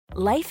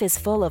Life is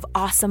full of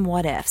awesome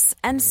what-ifs,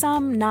 and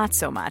some not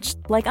so much,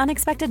 like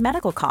unexpected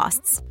medical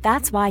costs.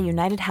 That's why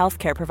United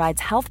Healthcare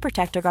provides Health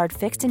Protector Guard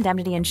fixed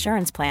indemnity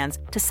insurance plans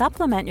to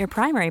supplement your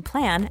primary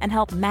plan and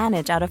help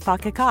manage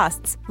out-of-pocket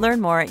costs.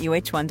 Learn more at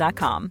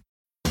UH1.com.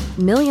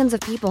 Millions of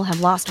people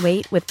have lost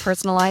weight with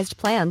personalized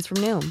plans from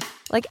Noom.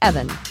 Like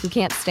Evan, who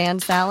can't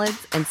stand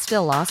salads and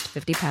still lost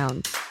 50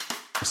 pounds.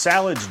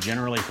 Salads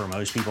generally for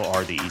most people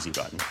are the easy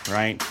button,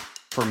 right?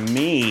 For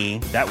me,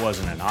 that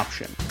wasn't an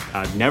option.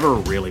 I never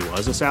really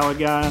was a salad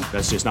guy.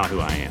 That's just not who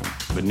I am.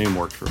 But Noom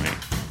worked for me.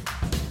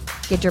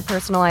 Get your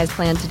personalized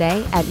plan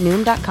today at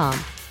Noom.com.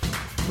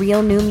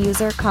 Real Noom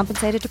user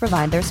compensated to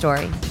provide their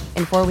story.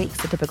 In 4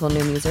 weeks, the typical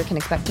Noom user can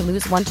expect to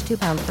lose 1 to 2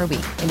 pounds per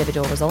week.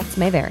 Individual results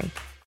may vary.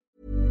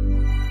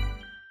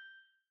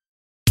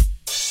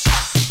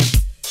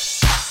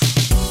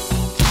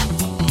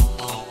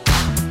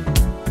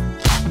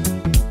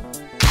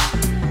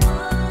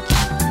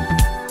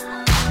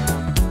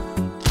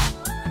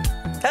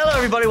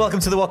 Everybody, welcome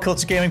to the What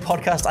Culture Gaming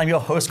Podcast. I'm your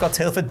host, Scott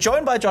Tailford,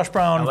 joined by Josh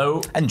Brown.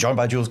 Hello. And joined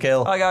by Jules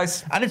Gill. Hi,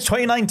 guys. And it's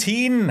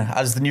 2019,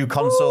 as the new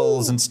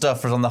consoles and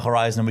stuff are on the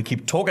horizon, and we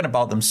keep talking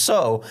about them.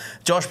 So,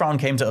 Josh Brown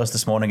came to us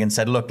this morning and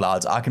said, look,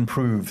 lads, I can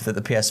prove that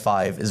the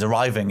PS5 is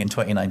arriving in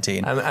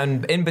 2019.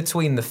 And in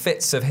between the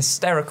fits of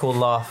hysterical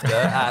laughter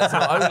at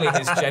not only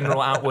his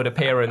general outward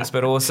appearance,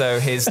 but also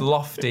his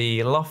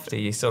lofty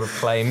sort of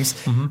claims,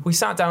 we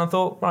sat down and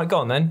thought, right, go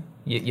on then.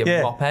 You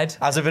mophead.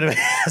 As a bit of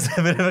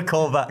a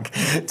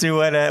callback to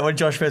when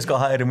Josh first got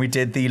hired and we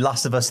did the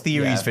Last of Us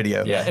Theories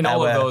video. Yeah, and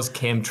all of those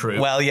came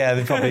true. Well, yeah,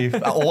 they probably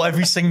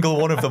every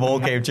single one of them all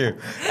came true.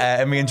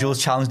 And me and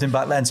Jules challenged him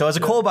back then. So as a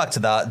callback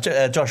to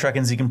that, Josh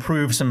reckons he can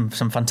prove some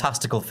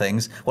fantastical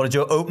things. What is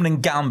your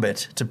opening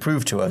gambit to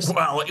prove to us?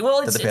 Well,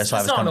 it's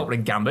not an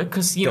opening gambit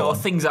because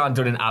things aren't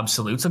done in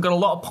absolutes. I've got a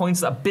lot of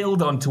points that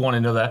build onto one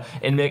another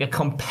and make a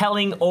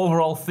compelling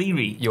overall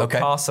theory. Your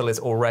castle is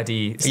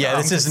already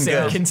this isn't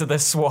good. Into the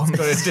swamp. It's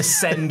going to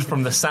descend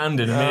from the sand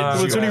in mid.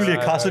 Well, it's only really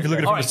a castle if you look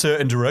at it from a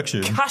certain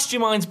direction. Cast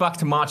your minds back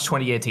to March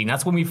 2018.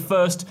 That's when we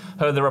first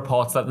heard the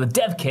reports that the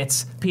dev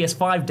kits,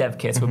 PS5 dev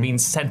kits, were being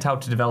sent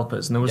out to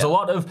developers. And there was a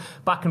lot of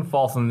back and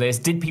forth on this.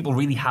 Did people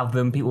really have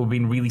them? People were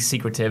being really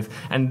secretive.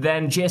 And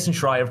then Jason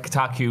Schreier of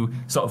Kotaku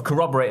sort of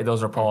corroborated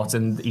those reports.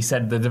 And he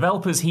said the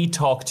developers he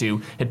talked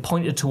to had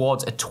pointed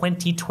towards a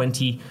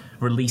 2020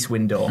 release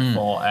window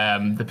for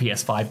the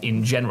PS5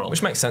 in general.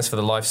 Which makes sense for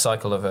the life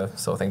cycle of a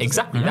sort of thing.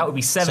 Exactly. That would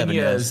be 7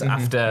 years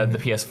after the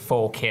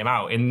PS4 came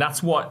out. And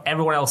that's what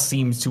everyone else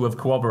seems to have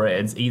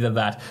corroborated. Either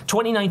that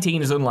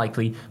 2019 is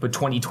unlikely, but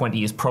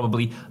 2020 is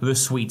probably the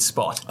sweet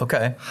spot.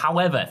 Okay.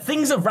 However,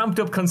 things have ramped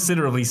up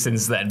considerably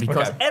since then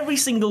because every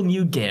single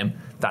new game,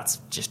 that's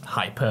just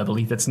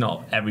hyperbole. That's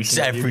not every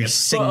single new game.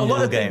 Single a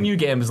lot of game. New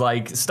games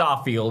like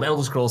Starfield,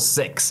 Elder Scrolls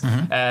 6.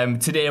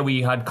 Today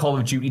we had Call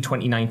of Duty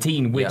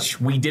 2019,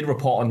 which we did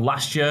report on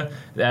last year.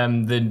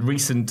 The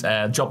recent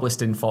job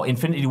listing for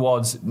Infinity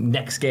Ward's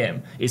next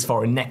game is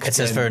for a next-gen It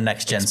says for a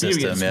next-gen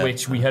system,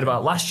 which we heard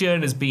about last year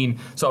and has been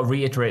sort of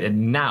reiterated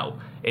now.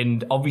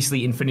 And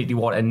obviously Infinity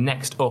Ward are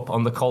next up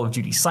on the Call of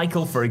Duty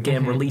cycle for a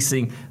game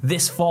releasing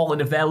this fall. And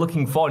if they're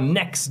looking for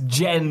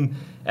next-gen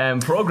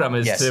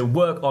programmers to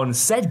work on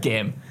said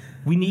game,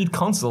 we need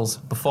consoles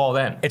before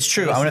then. It's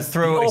true. I'm going to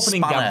throw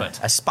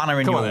a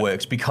spanner in your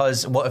works,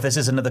 because what if this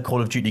is another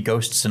Call of Duty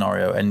Ghost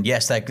scenario? And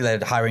yes, they're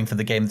hiring for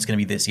the game that's going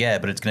to be this year,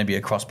 but it's going to be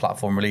a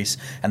cross-platform release,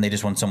 and they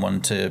just want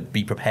someone to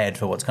be prepared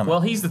for what's coming.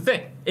 Well, here's the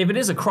thing. If it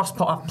is a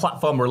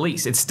cross-platform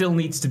release, it still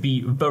needs to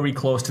be very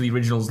close to the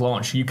original's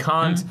launch. You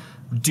can't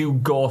do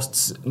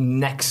Ghosts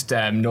next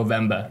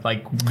November.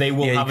 Like, they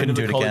will have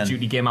another Call of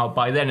Duty game out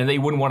by then, and they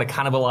wouldn't want to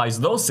cannibalize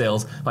those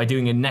sales by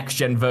doing a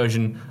next-gen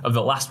version of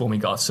the last one we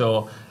got.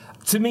 So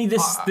to me,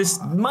 this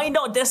might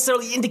not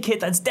necessarily indicate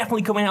that it's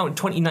definitely coming out in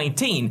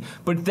 2019,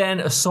 but then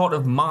a sort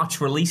of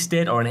March release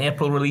date or an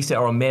April release date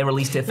or a May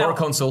release date for a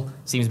console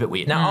seems a bit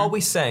weird. Now, are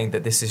we saying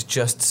that this is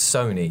just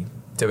Sony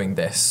doing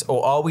this,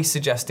 or are we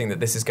suggesting that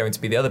this is going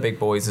to be the other big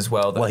boys as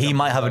well? Well, he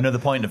might have another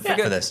point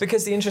for this.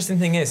 Because the interesting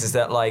thing is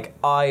that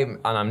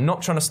I'm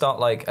not trying to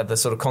start the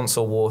sort of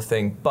console war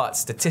thing, but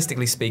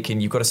statistically speaking,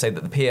 you've got to say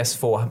that the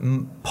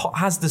PS4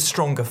 has the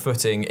stronger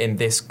footing in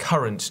this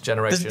current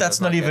generation.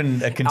 That's not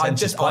even a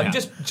contentious point. I'm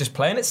just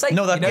playing it safe.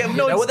 No,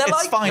 what they're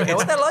like. Fine. You know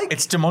what they're like.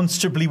 It's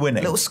demonstrably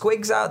winning. Little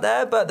squigs out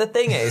there, but the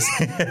thing is,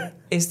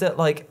 is that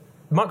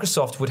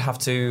Microsoft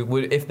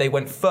would if they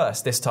went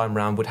first this time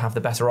round, would have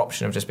the better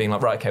option of just being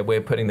like, right, okay, we're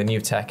putting the new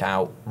tech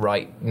out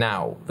right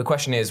now. The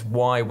question is,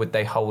 why would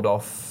they hold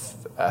off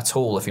at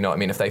all, if you know what I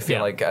mean? If they feel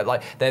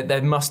like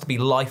there must be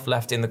life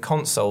left in the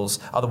consoles,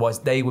 otherwise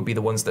they would be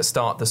the ones that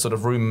start the sort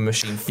of rumor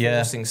machine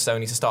forcing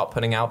Sony to start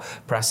putting out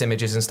press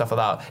images and stuff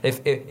like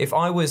that. If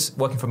I was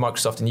working for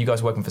Microsoft and you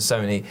guys were working for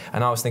Sony,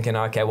 and I was thinking,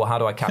 okay, well, how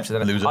do I capture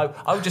them?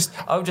 I would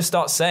just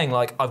start saying,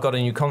 like, I've got a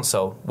new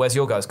console. Where's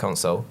your guys'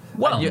 console?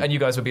 Well, and you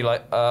guys would be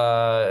like,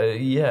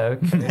 yeah,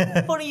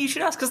 okay. Funny you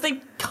should ask, because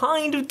they've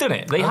kind of done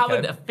it. They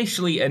haven't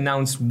officially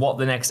announced what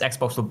the next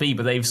Xbox will be,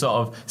 but they've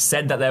sort of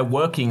said that they're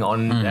working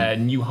on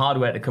new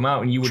hardware to come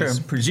out, and you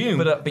would presume.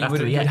 But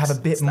you'd have a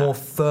bit more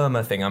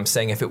firmer thing. I'm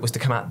saying if it was to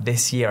come out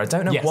this year, I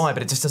don't know why,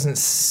 but it just doesn't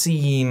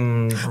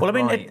seem. Well, I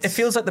mean, it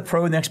feels like the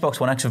Pro and the Xbox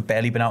One X have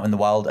barely been out in the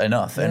wild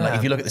enough, and like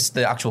if you look at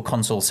the actual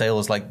console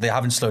sales, like they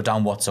haven't slowed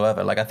down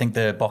whatsoever. Like I think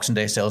the Boxing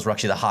Day sales were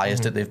actually the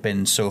highest that they've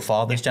been so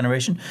far this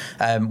generation,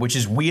 which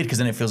is weird because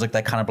then it feels like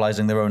they're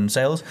cannibalizing their own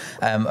sales,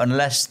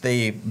 unless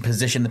they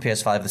position the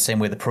PS5 the same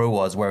way the Pro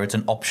was, where it's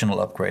an optional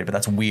upgrade. But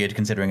that's weird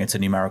considering it's a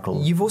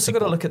numerical. You've also got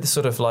to look at the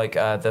sort of like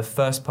the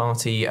first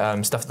party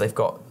stuff that they've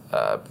got.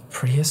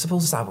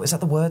 Prehissables, is that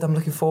the word I'm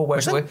looking for? Where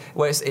it's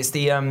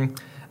the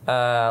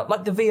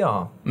like the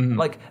VR,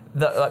 like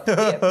the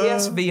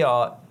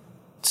PSVR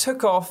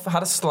took off,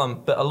 had a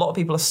slump, but a lot of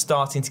people are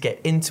starting to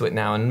get into it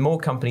now, and more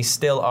companies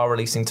still are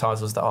releasing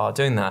titles that are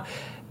doing that.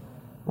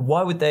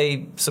 Why would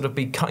they sort of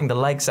be cutting the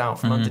legs out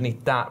from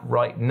underneath that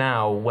right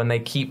now when they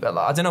keep...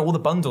 I don't know, all the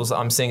bundles that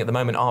I'm seeing at the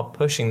moment are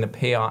pushing the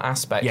PR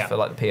aspect for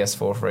like the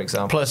PS4, for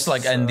example. Plus,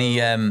 like, and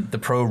the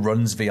Pro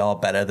runs VR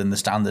better than the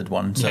standard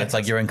one, so it's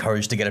like you're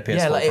encouraged to get a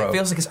PS4 Pro. Yeah, it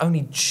feels like it's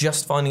only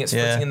just finding its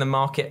footing in the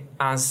market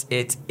as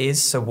it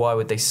is, so why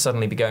would they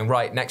suddenly be going,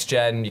 right, next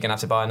gen, you're going to have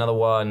to buy another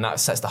one, that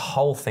sets the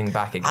whole thing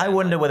back again. I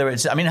wonder whether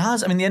it's... I mean,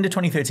 the end of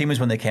 2013 was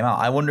when they came out.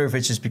 I wonder if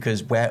it's just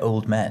because we're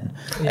old men.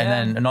 Yeah.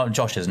 And then, not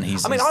Josh isn't,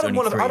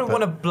 I don't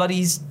want to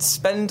bloody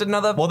spend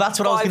another. Well, that's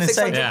what I was going to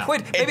say.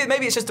 Quid.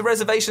 Maybe it's just the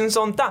reservations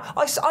on that.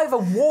 I have a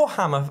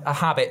Warhammer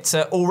habit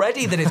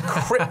already that is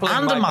crippling.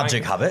 And my a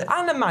magic habit.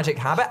 And a magic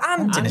habit.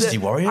 And Dynasty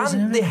Warriors.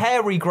 And the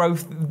hairy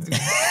growth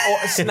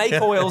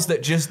snake oils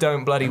that just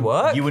don't bloody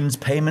work. Ewan's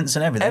payments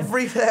and everything.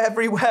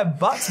 Everywhere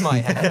but my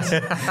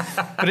head.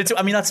 But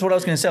that's what I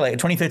was going to say. Like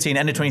 2013,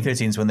 end of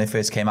 2013 is when they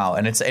first came out,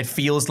 and it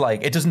feels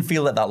like it doesn't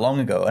feel that long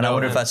ago. And I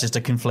wonder if that's just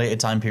a conflated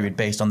time period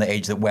based on the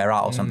age that we're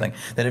at or something.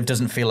 That it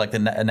doesn't feel like the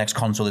next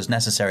console is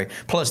necessary.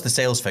 Plus the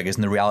sales figures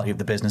and the reality of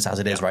the business as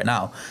it is right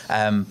now.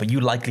 But you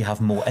likely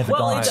have more evidence.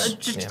 Well,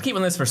 just keep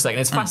on this for a second.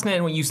 It's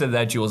fascinating what you said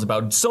there, Jules,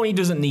 about Sony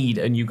doesn't need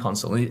a new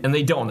console, and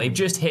they don't. They've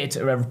just hit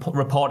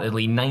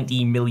reportedly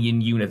 90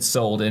 million units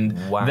sold, and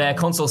their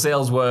console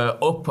sales were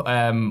up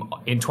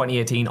in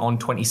 2018 on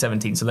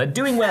 2017. So they're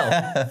doing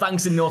well,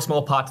 thanks in no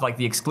small part to like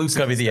the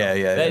exclusive.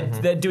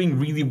 They're doing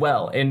really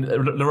well. And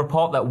the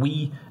report that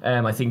we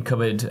I think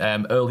covered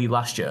early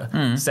last year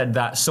said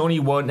that Sony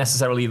weren't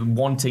necessarily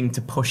wanting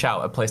to push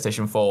out a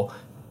PlayStation 4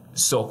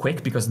 so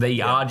quick because they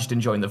are just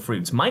enjoying the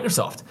fruits.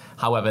 Microsoft,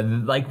 however,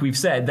 like we've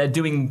said,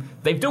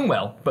 they've done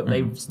well, but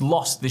they've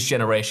lost this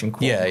generation.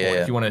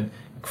 If you want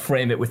to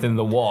frame it within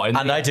the war, and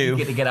I do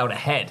get to get out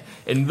ahead.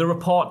 And the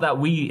report that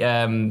we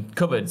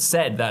covered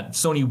said that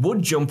Sony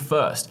would jump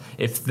first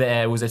if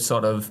there was a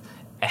sort of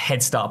a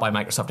head start by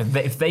Microsoft.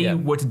 If they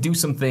were to do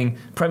something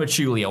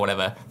prematurely or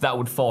whatever, that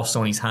would force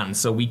Sony's hand.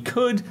 So we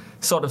could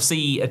sort of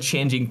see a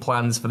changing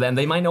plans for them.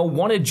 They might not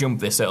want to jump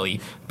this early,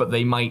 but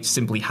they might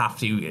simply have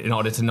to in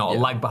order to not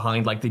lag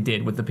behind like they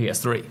did with the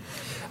PS3.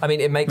 I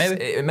mean, it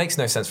makes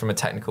no sense from a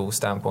technical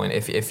standpoint.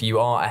 If you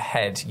are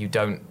ahead, you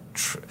don't...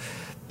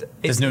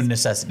 There's no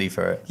necessity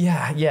for it.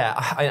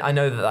 I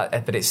know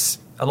that, but it's...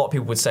 A lot of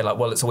people would say, like,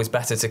 well, it's always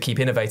better to keep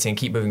innovating and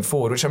keep moving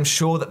forward, which I'm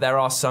sure that there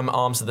are some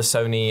arms of the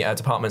Sony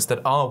departments that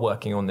are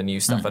working on the new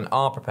stuff and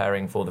are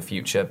preparing for the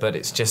future, but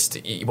it's just,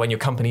 when your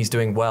company's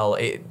doing well,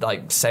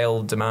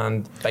 sale,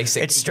 demand,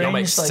 basic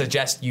economics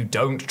suggest you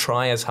don't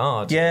try as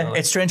hard. Yeah,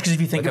 it's strange because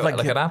if you think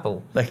look at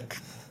Apple.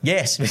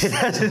 Yes,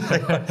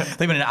 they've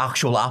been an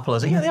actual Apple. I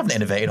was like, they haven't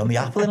innovated on the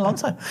Apple in a long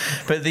time.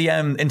 But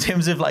in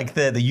terms of like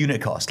the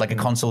unit cost, like a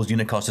console's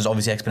unit cost is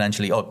obviously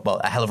exponentially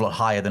a hell of a lot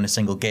higher than a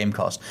single game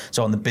cost.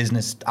 So on the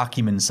business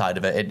acumen side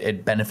of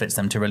it benefits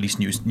them to release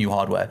new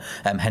hardware,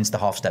 hence the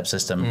half-step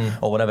system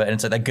or whatever.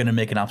 And so they're going to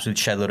make an absolute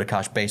shed load of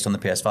cash based on the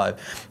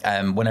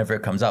PS5 whenever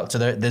it comes out. So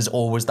there's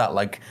always that,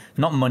 like,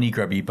 not money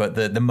grubby, but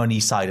the money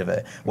side of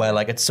it, where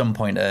like at some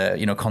point,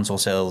 console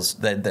sales,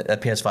 the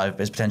PS5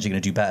 is potentially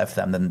going to do better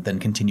for them than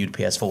continued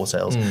PS4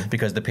 sales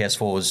because the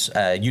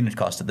PS4's unit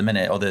cost at the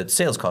minute, or the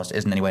sales cost,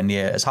 isn't anywhere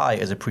near as high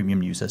as a premium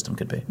new system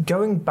could be.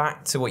 Going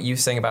back to what you were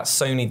saying about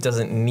Sony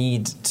doesn't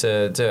need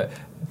to do it,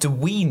 do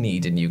we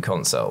need a new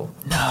console?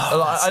 No.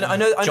 I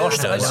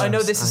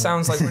know this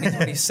sounds like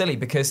really silly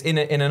because in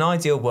an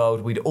ideal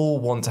world, we'd all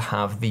want to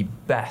have the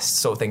best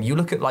sort of thing. You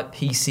look at like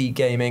PC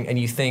gaming and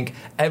you think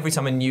every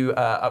time a new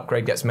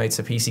upgrade gets made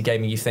to PC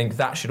gaming, you think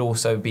that should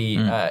also be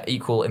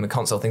equal in the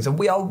console things. And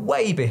we are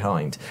way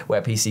behind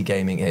where PC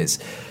gaming is.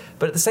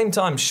 But at the same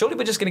time, surely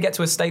we're just going to get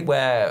to a state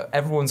where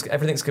everything's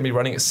going to be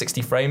running at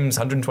 60 frames,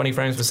 120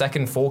 frames per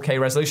second, 4K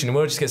resolution, and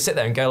we're just going to sit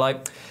there and go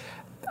like,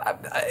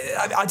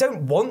 I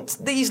don't want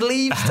these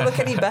leaves to look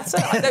any better.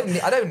 I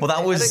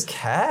don't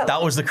care.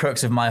 That was the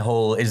crux of my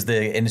whole "is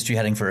the industry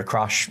heading for a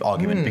crash"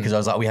 argument, because I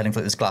was like, are we heading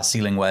for this glass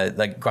ceiling where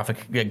like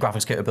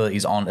graphics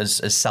capabilities aren't as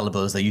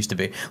sellable as they used to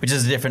be, which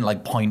is a different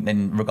like point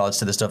in regards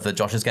to the stuff that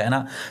Josh is getting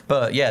at.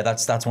 But yeah,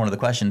 that's one of the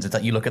questions. It's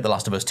that you look at The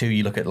Last of Us 2,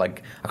 you look at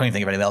like, I can't even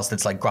think of anything else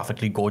that's like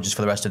graphically gorgeous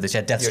for the rest of this.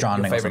 Yeah, Death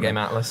Stranding. Your favourite game,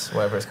 Atlas,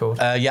 whatever it's called.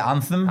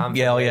 Anthem.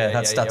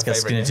 That's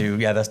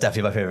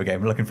definitely my favourite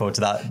game. I'm looking forward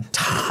to that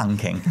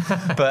tanking.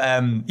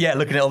 But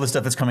looking at all the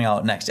stuff that's coming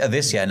out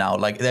this year now,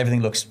 like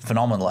everything looks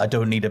phenomenal. I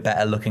don't need a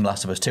better looking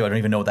Last of Us 2. I don't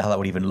even know what the hell that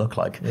would even look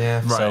like.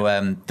 Yeah, right.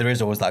 So there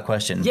is always that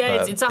question. Yeah,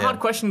 but, it's a hard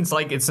question. It's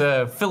like it's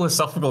a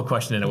philosophical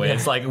question in a way. Yeah.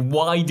 It's like,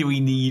 why do we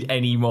need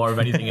any more of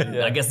anything? And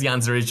I guess the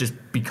answer is just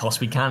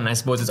because we can. And I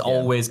suppose it's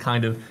always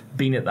kind of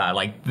been at that.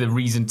 Like the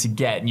reason to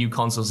get new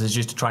consoles is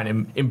just to try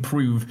and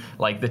improve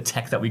like the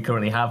tech that we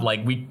currently have.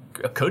 Like we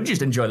could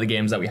just enjoy the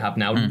games that we have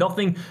now.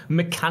 Nothing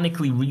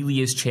mechanically really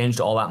has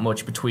changed all that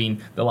much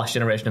between the last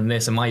generation and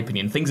this, in my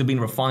opinion. Things have been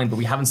refined, but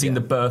we haven't seen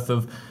the birth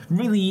of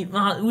really.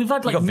 We've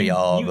had like in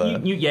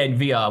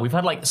VR. We've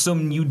had like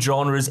some new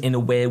genres in a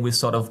way with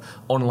sort of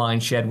online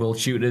shared world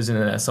shooters and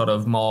a sort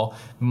of more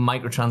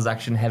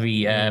microtransaction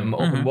heavy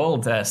open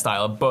world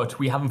style. But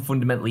we haven't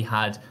fundamentally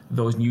had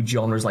those new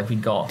genres like we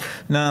got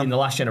in the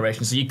last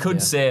generation. So you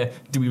could say,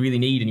 do we really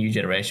need a new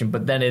generation?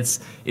 But then it's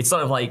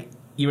sort of like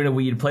you're in a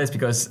weird place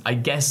because I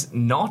guess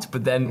not.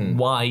 But then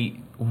why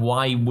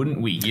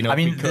wouldn't we? You know, I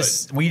mean,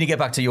 we need to get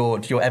back to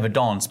your Ever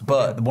Dawns,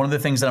 but one of the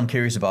things that I'm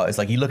curious about is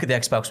like you look at the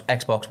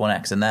Xbox One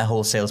X and their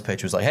whole sales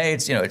pitch was like, hey,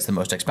 it's the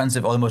most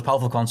expensive or the most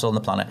powerful console on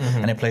the planet,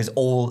 and it plays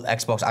all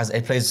Xbox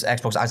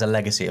as a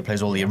legacy. It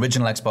plays all the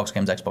original Xbox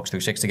games, Xbox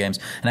 360 games,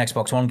 and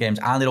Xbox One games,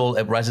 and it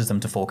reses them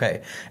to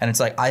 4K. And it's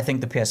like I think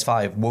the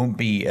PS5 won't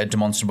be as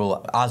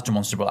demonstrable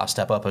a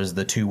step up as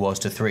the 2 was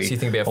to 3. So you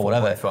think it'll be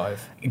a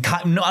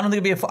 4.5? No, I don't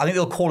think it'll be I think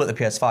they'll call it the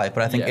PS5,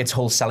 but I think its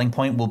whole selling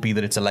point will be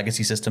that it's a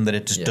legacy system, that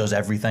it just does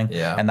everything,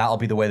 and that'll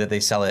be the way that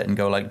they sell it and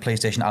go like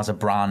PlayStation as a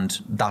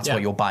brand. That's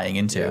what you're buying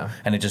into,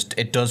 and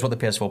it does what the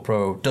PS4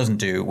 Pro doesn't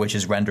do, which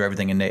is render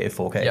everything in native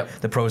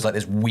 4K. The Pro is like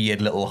this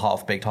weird little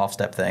half-baked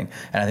half-step thing,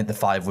 and I think the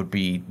 5 would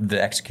be the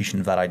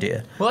execution of that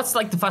idea. Well, that's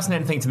like the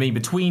fascinating thing to me.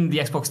 Between the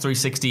Xbox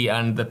 360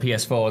 and the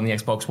PS4 and the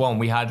Xbox One,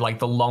 we had like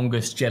the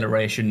longest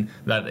generation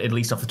that, at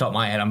least off the top of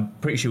my head, I'm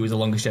pretty sure it was the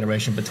longest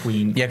generation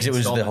between. Yeah, because it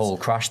was the whole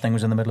Crash thing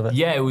was in the middle of it.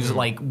 Yeah, it was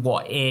like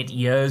 8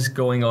 years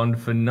going on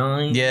for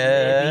 9.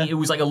 Yeah, maybe.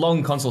 It was like a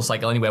long console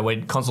cycle anyway,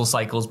 where console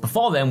cycles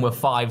before then were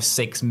 5,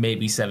 6,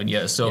 maybe 7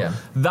 years. So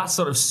that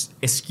sort of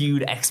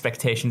skewed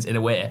expectations in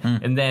a way.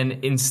 And then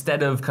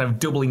instead of kind of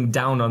doubling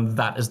down on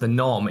that as the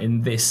norm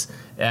in this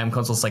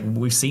console cycle,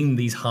 we've seen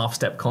these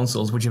half-step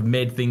consoles which have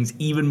made things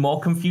even more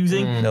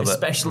confusing,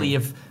 especially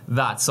if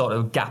that sort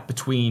of gap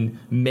between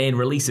main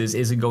releases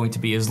isn't going to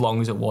be as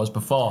long as it was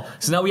before.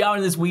 So now we are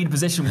in this weird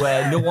position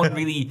where no one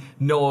really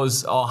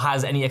knows or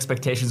has any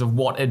expectations of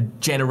what a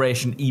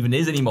generation even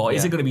is anymore.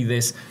 Is it going to be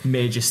this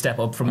major step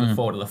up from the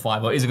 4 to the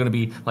 5, or is it going to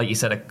be, like you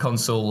said, a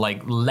console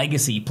like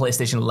legacy,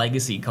 PlayStation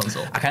legacy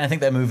console? I kind of think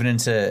they're moving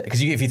into,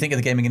 because if you think of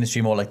the gaming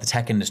industry more like the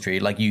tech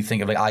industry, like you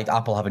think of like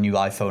Apple have a new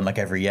iPhone like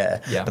every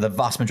year, but the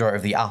vast majority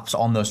of the apps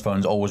on those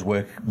phones always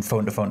work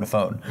phone to phone to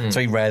phone. It's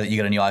very rare that you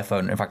get a new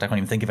iPhone. In fact, I can't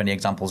even think of any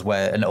examples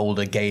where an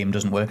older game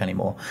doesn't work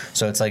anymore.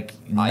 So it's like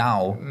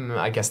now.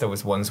 I guess there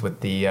was ones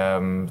with the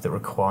that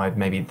required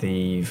maybe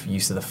the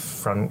use of the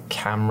front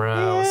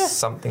camera or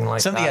something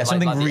like that. Yeah,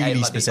 something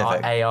really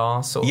specific. The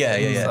AR sort of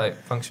things, like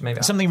function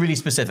maybe. Something really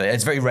specific.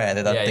 It's very rare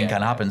that thing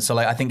can happen. So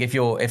like I think if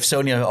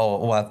Sony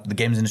or the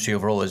games industry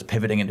overall is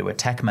pivoting into a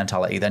tech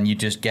mentality, then you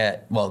just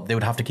get, well, they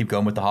would have to keep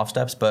going with the half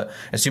steps, but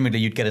assuming that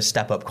you'd get a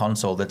step up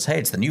console that's, hey,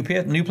 it's the new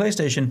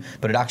PlayStation,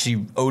 but it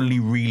actually only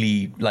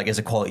really like is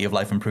a quality of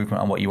life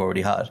improvement on what you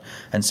already had.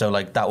 And so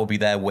like that will be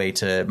their way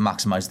to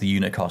maximize the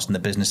unit cost and the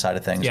business side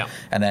of things.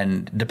 And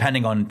then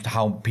depending on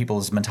how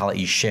people's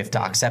mentalities shift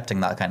to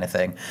accepting that kind of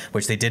thing,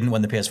 which they didn't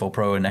when the PS4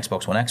 Pro and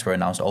Xbox One X were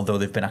announced, although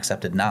they've been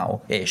accepted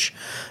now-ish,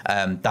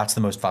 that's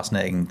the most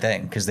fascinating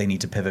thing, because they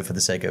need to pivot for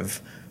the sake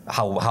of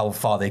how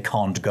far they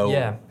can't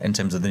go in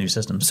terms of the new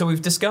systems. So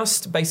we've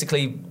discussed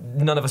basically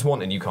none of us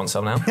want a new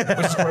console now,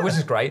 which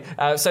is great.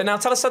 So now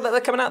tell us that they're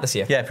coming out this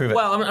year. Yeah, prove it.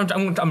 Well,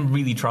 I'm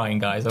really trying,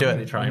 guys. I'm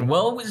really trying.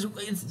 Well,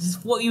 it's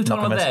what you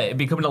talking about there,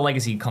 becoming a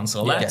legacy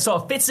console. That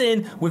sort of fits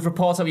in with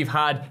reports that we've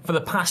had for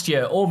the past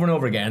year over and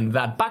over again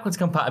that backwards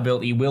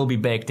compatibility will be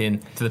baked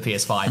in to the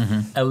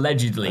PS5,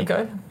 allegedly.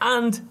 Okay.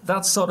 And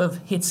that sort of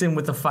hits in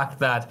with the fact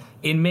that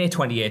in May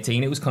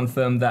 2018, it was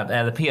confirmed that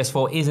the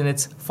PS4 is in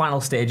its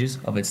final stages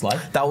of its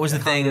life. That was the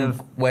thing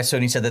where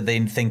Sony said that they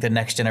think the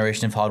next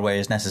generation of hardware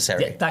is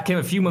necessary. Yeah, that came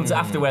a few months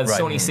after, where the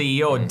Sony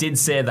CEO did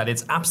say that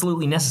it's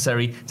absolutely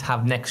necessary to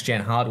have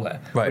next-gen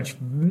hardware. Which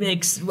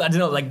makes, I don't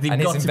know, like they've got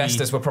to be... And his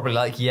investors were probably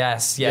like,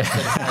 yes, very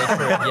true.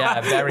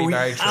 Yeah,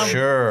 very true.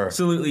 Sure.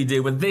 Absolutely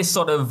do. But this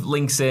sort of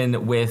links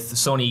in with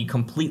Sony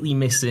completely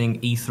missing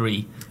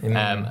E3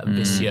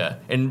 this year.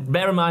 And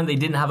bear in mind, they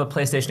didn't have a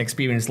PlayStation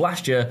experience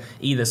last year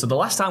either, so the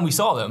last time we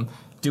saw them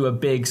do a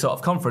big sort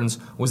of conference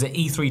was at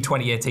E3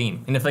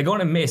 2018. And if they're going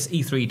to miss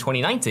E3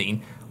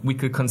 2019, we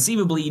could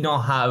conceivably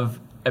not have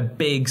a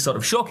big sort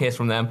of showcase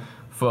from them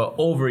for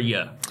over a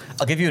year.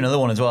 I'll give you another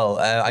one as well.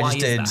 I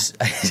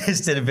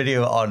just did a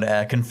video on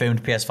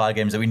confirmed PS5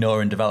 games that we know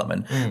are in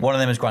development. One of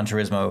them is Gran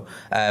Turismo.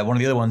 One of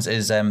the other ones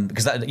is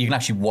because you can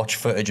actually watch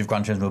footage of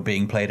Gran Turismo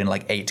being played in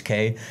like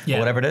 8K or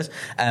whatever it is.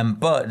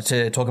 But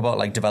to talk about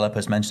like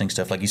developers mentioning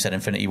stuff, like you said,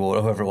 Infinity Ward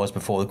or whoever it was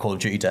before the Call of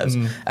Duty devs,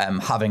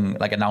 having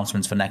like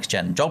announcements for next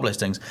gen job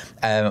listings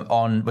with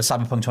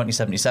Cyberpunk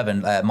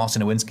 2077,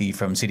 Marcin Nowinski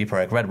from CD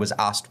Projekt Red was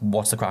asked,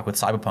 "What's the crack with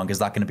Cyberpunk? Is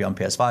that going to be on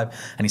PS5?"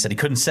 And he said he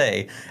couldn't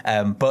say,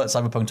 but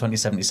Cyberpunk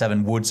 2077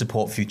 would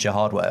support future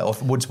hardware or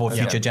would support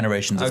future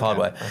generations of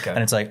hardware. And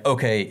it's like,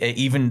 okay,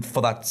 even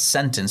for that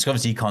sentence,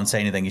 obviously he can't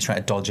say anything, he's trying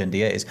to dodge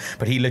NDAs,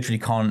 but he literally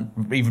can't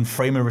even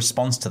frame a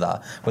response to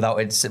that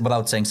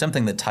without saying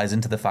something that ties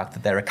into the fact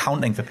that they're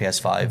accounting for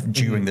PS5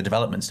 during the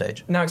development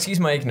stage. Now, excuse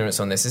my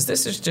ignorance on this. Is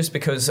this just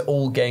because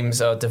all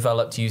games are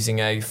developed using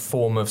a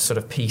form of sort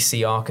of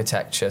PC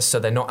architecture, so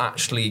they're not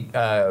actually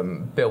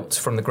built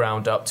from the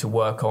ground up to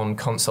work on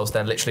consoles,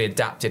 they're literally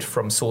adapted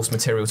from source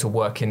material to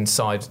work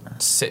inside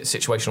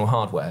situational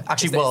hardware?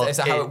 Actually, is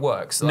that how it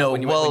works? Like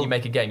when you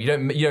make a game, you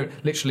don't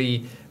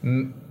literally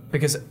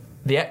because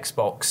the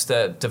Xbox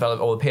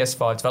or the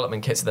PS5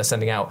 development kits that they're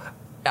sending out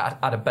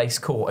at a base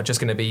core are just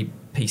going to be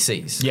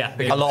PCs. Yeah,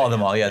 a lot of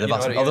them are. Yeah, that's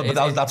what I was going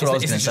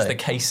to say. It's just the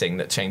casing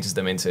that changes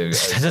them into.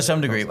 To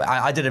some degree,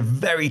 I did a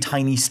very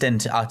tiny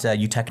stint at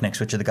Eutechnyx,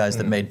 which are the guys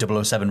that made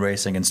 007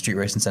 Racing and Street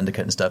Racing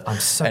Syndicate and stuff. I'm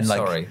so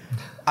sorry.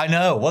 I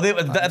know. Well,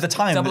 at the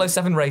time,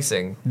 007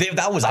 Racing.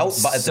 That was out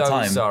at the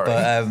time. Sorry.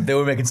 But they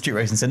were making Street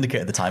Racing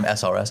Syndicate at the time,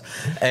 SRS,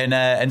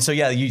 and so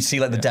you see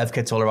like the dev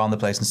kits all around the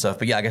place and stuff.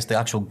 But I guess the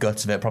actual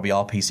guts of it probably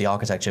are PC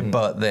architecture.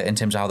 But in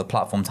terms of how the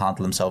platforms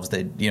handle themselves,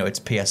 it's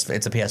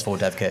a PS4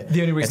 dev kit.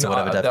 The only reason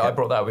I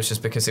brought that was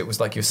just because it was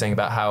like you were saying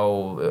about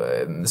how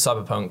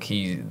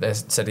Cyberpunk, they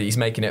said that he's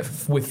making it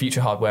with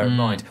future hardware in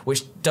mind,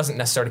 which doesn't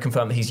necessarily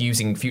confirm that he's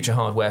using future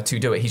hardware to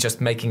do it. He's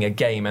just making a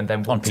game and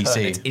then will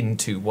turn it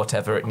into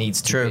whatever it needs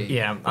to be.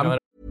 Yeah.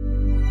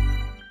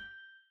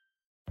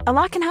 A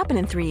lot can happen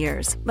in 3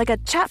 years, like a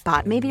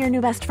chatbot may be your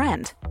new best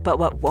friend. But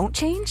what won't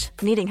change?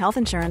 Needing health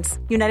insurance.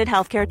 United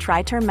Healthcare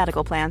Tri-Term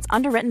Medical Plans,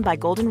 underwritten by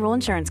Golden Rule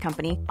Insurance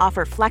Company,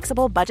 offer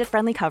flexible,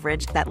 budget-friendly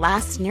coverage that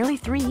lasts nearly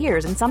 3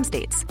 years in some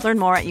states. Learn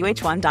more at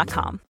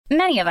uh1.com.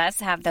 Many of us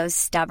have those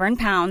stubborn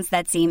pounds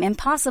that seem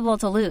impossible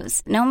to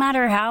lose, no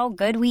matter how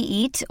good we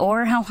eat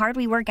or how hard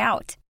we work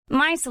out.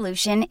 My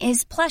solution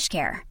is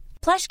PlushCare.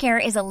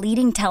 PlushCare is a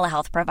leading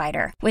telehealth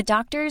provider with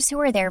doctors who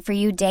are there for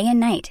you day and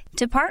night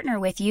to partner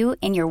with you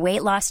in your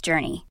weight loss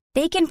journey.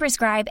 They can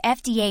prescribe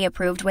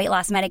FDA-approved weight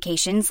loss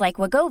medications like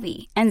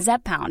Wegovy and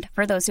Zepbound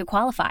for those who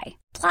qualify.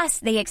 Plus,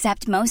 they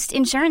accept most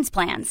insurance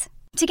plans.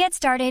 To get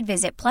started,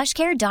 visit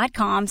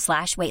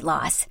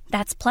plushcare.com/weightloss.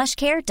 That's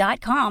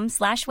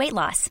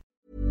plushcare.com/weightloss.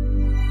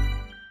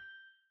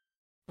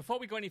 Before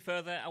we go any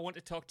further, I want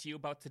to talk to you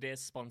about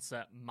today's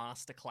sponsor,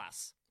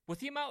 Masterclass. With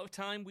the amount of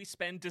time we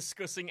spend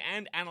discussing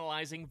and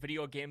analysing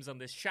video games on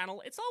this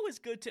channel, it's always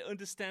good to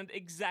understand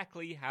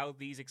exactly how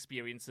these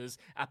experiences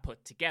are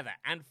put together.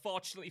 And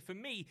fortunately for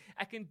me,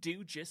 I can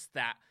do just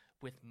that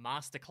with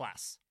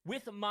Masterclass.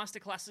 With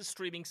Masterclass's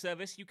streaming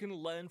service, you can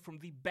learn from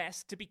the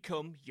best to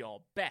become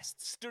your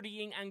best,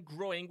 studying and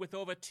growing with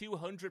over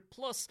 200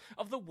 plus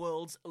of the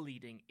world's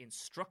leading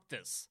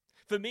instructors.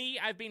 For me,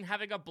 I've been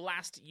having a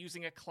blast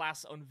using a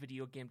class on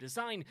video game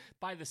design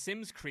by The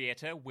Sims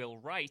creator Will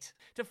Wright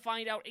to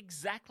find out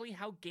exactly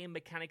how game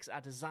mechanics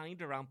are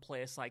designed around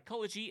player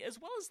psychology, as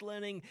well as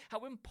learning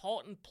how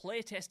important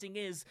playtesting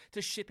is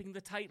to shipping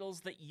the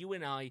titles that you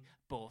and I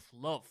both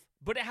love.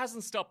 But it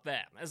hasn't stopped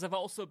there, as I've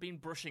also been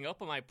brushing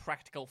up on my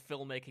practical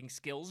filmmaking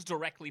skills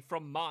directly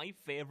from my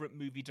favourite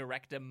movie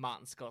director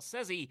Martin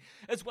Scorsese,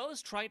 as well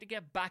as trying to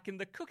get back in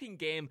the cooking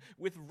game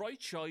with Roy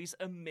Choi's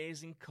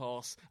amazing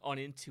course on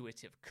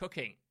intuitive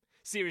cooking.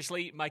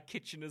 Seriously, my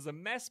kitchen is a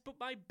mess, but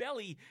my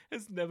belly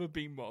has never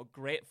been more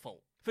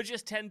grateful. For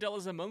just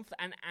 $10 a month,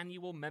 an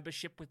annual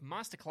membership with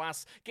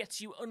Masterclass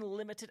gets you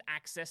unlimited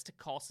access to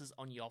courses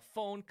on your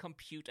phone,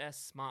 computer,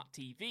 smart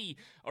TV,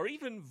 or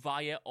even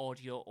via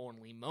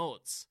audio-only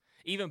modes.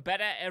 Even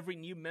better, every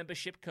new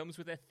membership comes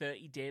with a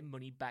 30-day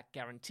money-back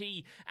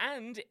guarantee,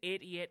 and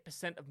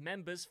 88% of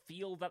members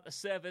feel that the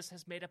service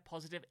has made a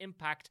positive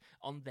impact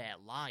on their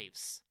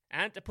lives.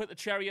 And to put the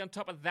cherry on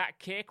top of that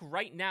cake,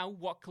 right now,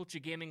 What Culture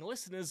Gaming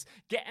listeners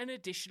get an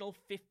additional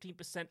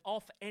 15%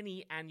 off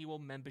any annual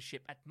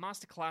membership at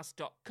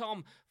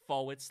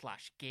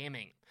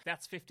masterclass.com/gaming.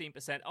 That's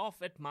 15%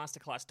 off at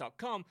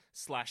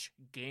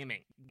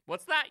masterclass.com/gaming.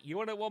 What's that? You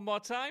want it one more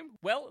time?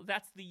 Well,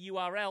 that's the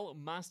URL,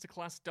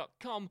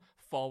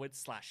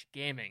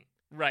 masterclass.com/gaming.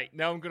 Right,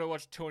 now I'm going to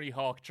watch Tony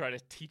Hawk try to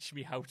teach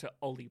me how to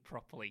ollie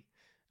properly.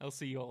 I'll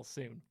see you all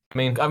soon. I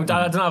mean, I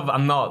don't know.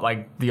 I'm not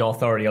like the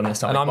authority on this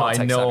topic, and I'm not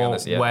but I know on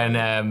this, when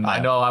I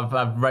know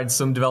I've read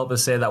some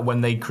developers say that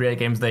when they create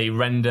games, they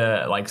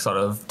render like sort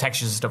of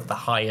textures and stuff at the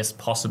highest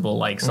possible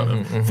like sort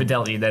of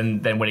fidelity.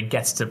 Then when it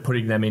gets to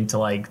putting them into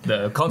like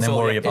the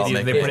console, they put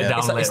it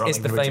down later. It's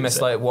the famous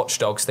like Watch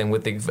Dogs thing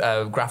with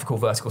the graphical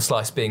vertical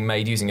slice being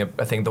made using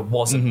a thing that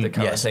wasn't the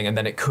current thing, and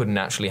then it couldn't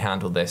actually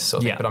handle this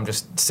sort of thing. But I'm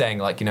just saying,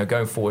 like,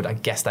 going forward, I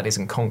guess that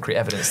isn't concrete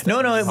evidence. No,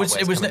 it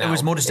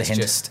was more just a hint.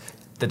 Just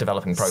the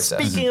development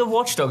process. Speaking of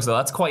Watch Dogs, though,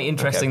 that's quite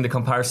interesting. The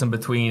comparison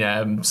between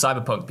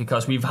Cyberpunk,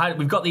 because we've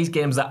got these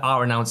games that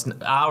are announced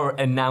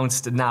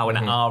now and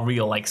are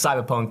real, like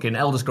Cyberpunk and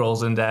Elder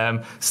Scrolls and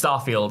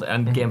Starfield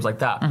and games like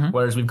that.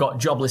 Whereas we've got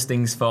job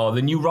listings for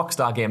the new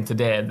Rockstar game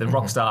today. The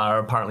Rockstar are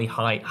apparently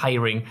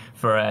hiring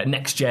for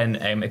next gen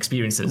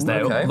experiences.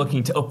 They're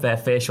looking to up their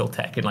facial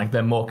tech and like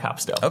their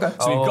mocap stuff.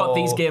 So we've got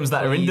these games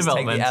that are in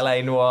development. Take the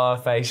LA Noire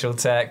facial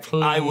tech,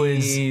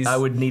 please. I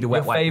would need a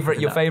wet wipe.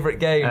 Your favorite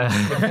game.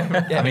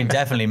 I mean,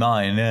 definitely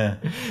mine. Yeah.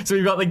 So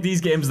we've got like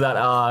these games that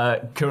are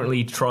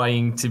currently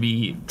trying to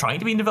be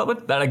in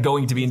development, that are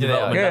going to be in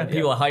development, that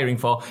people are hiring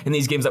for. In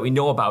these games that we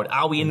know about,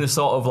 are we in the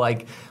sort of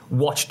like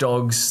Watch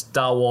Dogs,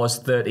 Star Wars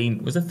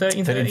 13? Was it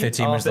 13?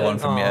 15 was the one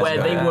from years where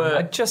ago. they were.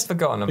 I'd just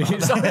forgotten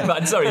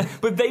about. sorry,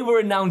 but they were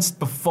announced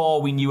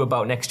before we knew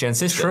about next gen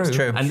systems.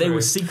 True. And they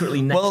were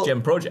secretly next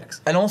gen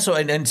projects. And also,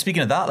 and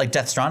speaking of that, like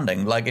Death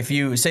Stranding, like if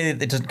you say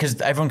that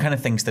because everyone kind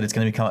of thinks that it's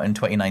going to be coming out in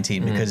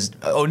 2019 because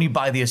only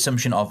by the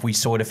assumption of we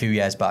saw it a few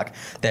years back,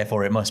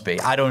 therefore it must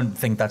be. I don't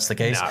think that's the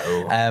case.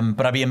 No.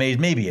 But I'd be amazed.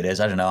 Maybe it is.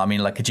 I don't know. I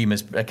mean, like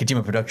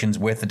Kojima Productions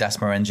with the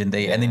Decima engine,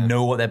 and they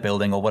know what they're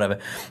building or whatever.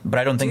 But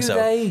I don't think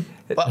so.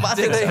 But I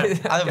think so.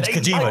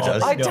 Kojima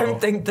does. I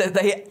don't think that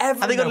they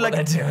ever. I think on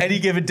like any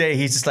given day,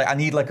 he's just like, I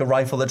need like a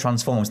rifle that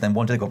transforms. And then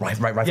one day they go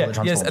rifle that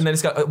transforms. Yes, and then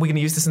it's got, are we going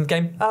to use this in the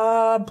game?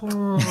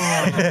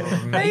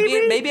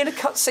 Maybe in a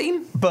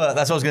cutscene. But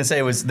that's what I was going to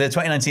say. Was the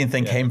 2019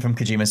 thing came from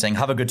Kojima saying,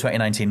 "Have a good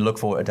 2019. Look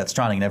forward to Death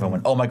Stranding." And everyone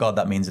went, "Oh my god,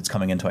 that means it's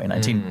coming in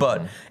 2019."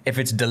 But if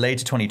it's delayed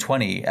to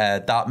 2020,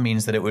 that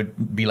means that it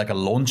would be like a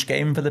launch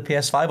game for the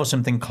PS5 or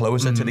something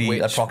closer to the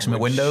approximate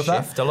window of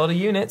that. Shift a lot of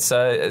units.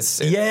 It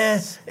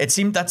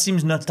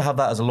seems nuts to have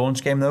that as a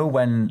launch game though.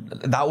 When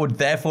that would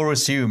therefore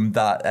assume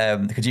that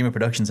the Kojima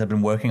Productions have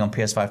been working on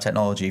PS5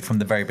 technology from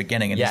the very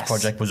beginning, and this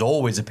project was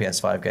always a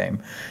PS5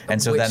 game,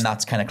 and so then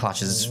that kind of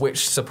clashes.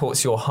 Which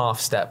supports your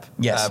half-step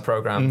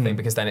program thing,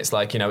 because then it's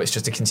like, it's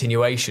just a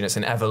continuation, it's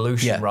an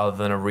evolution rather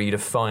than a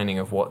redefining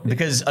of what.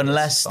 Because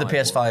unless the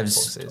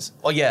PS5's,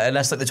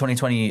 unless like the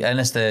 2020,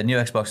 unless the new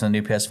Xbox and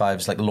the new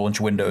PS5's like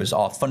launch windows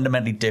are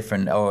fundamentally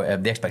different, or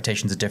the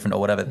expectations are different, or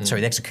whatever.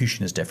 Sorry, the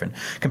execution is different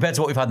compared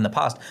to what we've had in the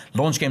past.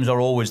 Launch games are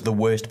always the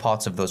worst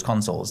parts of those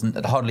consoles,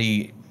 and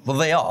hardly. Well,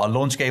 they are.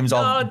 Launch games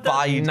are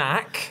by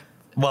knack.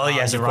 Well,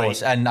 yes, of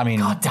course. And I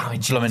mean, God damn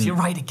it, James, you're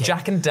right again.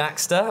 Jack and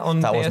Daxter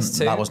on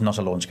PS2. That was not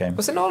a launch game.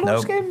 Was it not a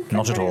launch game?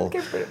 Not at all.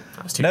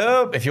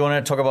 No, if you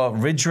want to talk about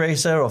Ridge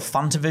Racer or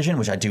Fantavision,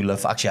 which I do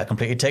love, actually, I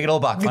completely take it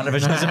all back.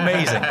 Fantavision is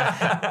amazing.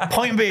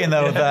 Point being,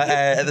 though, that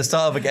at the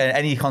start of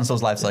any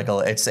console's life cycle,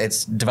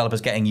 it's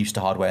developers getting used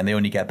to hardware, and they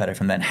only get better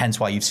from then. Hence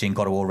why you've seen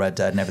God of War, Red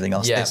Dead, and everything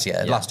else last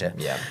year.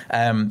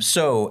 Yeah.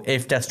 So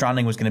if Death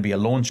Stranding was going to be a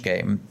launch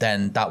game,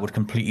 then that would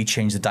completely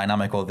change the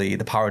dynamic or the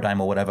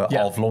paradigm or whatever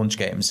of launch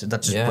games.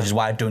 Which is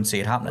why I don't see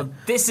it happening.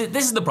 This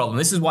is the problem.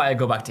 This is why I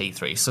go back to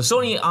E3. So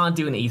Sony aren't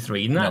doing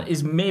E3, and that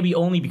is maybe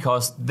only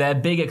because their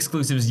big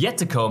exclusives yet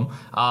to come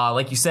are,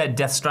 like you said,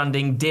 Death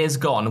Stranding, Days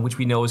Gone, which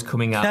we know is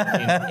coming out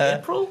in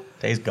April.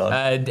 Days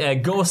Gone.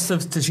 Ghosts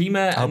of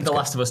Tsushima and The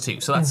Last of Us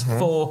 2. So that's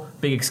 4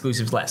 big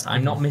exclusives left.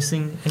 I'm not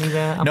missing any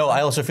there. No,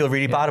 I also feel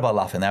really bad about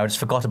laughing there. I just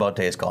forgot about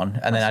Days Gone.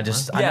 And then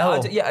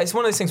it's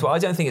one of those things where I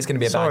don't think it's going to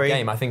be a bad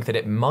game. I think that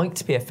it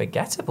might be a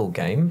forgettable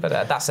game,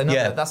 but that's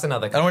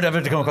another. I don't want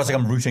ever to come across like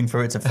I'm rooting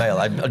for it to fail.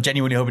 I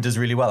genuinely hope it does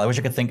really well. I wish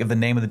I could think of the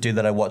name of the dude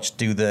that I watched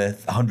do the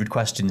 100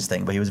 questions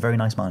thing, but he was a very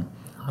nice man.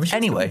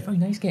 Anyway. Very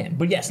nice game.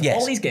 But yes,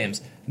 all these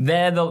games,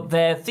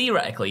 they're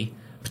theoretically,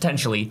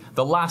 potentially,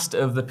 the last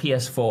of the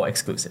PS4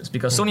 exclusives,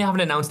 because Sony haven't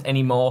announced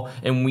any more,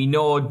 and we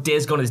know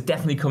Days Gone is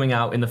definitely coming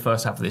out in the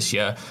first half of this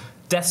year.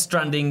 Death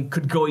Stranding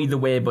could go either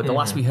way, but the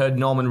last we heard,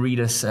 Norman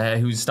Reedus,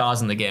 who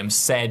stars in the game,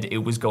 said it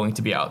was going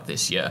to be out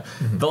this year.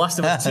 The Last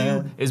of Us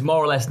 2 is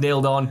more or less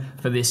nailed on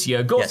for this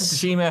year. Ghost of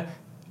Tsushima,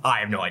 I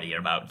have no idea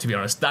about, to be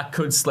honest. That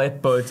could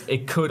slip, but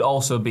it could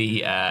also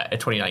be a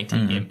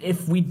 2019 game.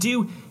 If we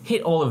do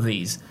hit all of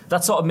these,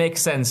 that sort of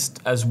makes sense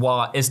as to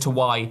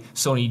why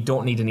Sony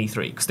don't need an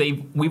E3, because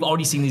we've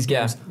already seen these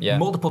games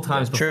multiple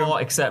times before,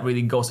 except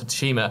really Ghost of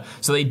Tsushima.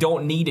 So they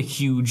don't need a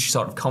huge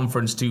sort of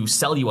conference to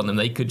sell you on them.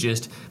 They could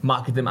just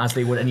market them as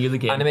they would any other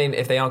game. And I mean,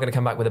 if they are going to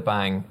come back with a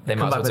bang, they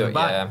might as well do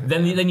it.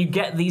 Then you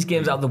get these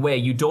games out of the way.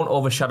 You don't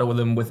overshadow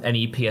them with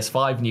any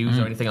PS5 news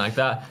or anything like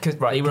that.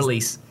 They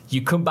release.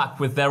 You come back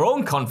with their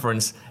own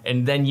conference,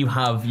 and then you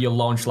have your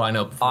launch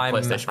lineup for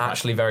PlayStation 5. I'm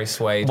actually very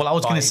swayed. Well, I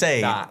was going to say,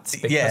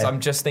 because I'm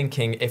just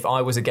thinking, if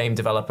I was a game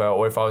developer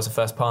or if I was a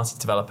first-party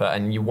developer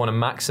and you want to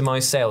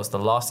maximize sales, the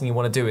last thing you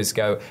want to do is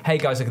go, hey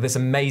guys, look at this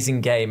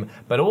amazing game,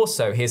 but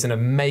also here's an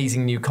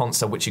amazing new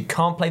console which you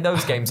can't play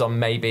those games on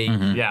maybe,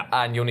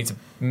 and you'll need to,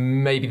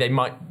 maybe they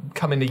might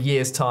come in a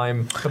year's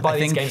time, but buy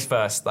these games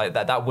first. Like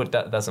that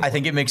doesn't. I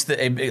think it makes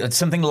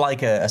something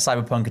like a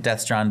Cyberpunk, a Death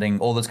Stranding,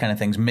 all those kind of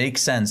things make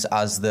sense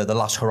as the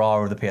last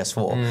hurrah of the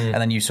PS4, and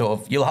then you'll still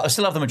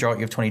have the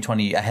majority of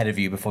 2020 ahead of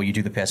you before you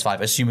do the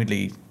PS5.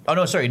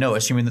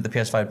 Assuming that the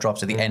PS5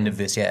 drops at the end of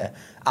this year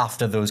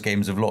after those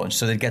games have launched,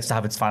 so it gets to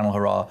have its final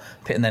hurrah,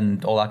 and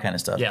then all that kind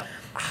of stuff. Yeah.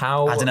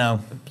 How I don't know.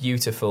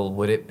 Beautiful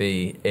would it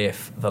be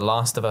if The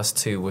Last of Us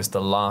 2 was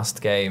the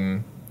last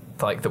game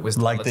that was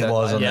like it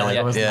was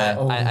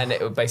on and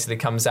it basically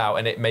comes out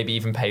and it maybe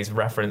even pays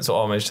reference or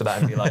homage to that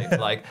and be like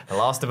The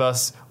Last of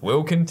Us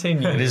will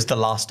continue. It is the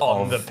last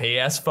on the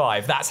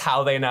PS5. That's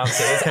how they announce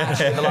it. It's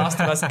actually The Last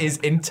of Us is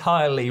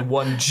entirely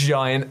one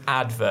giant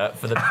advert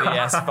for the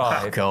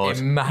PS5. Oh, God.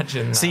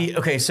 Imagine that. See,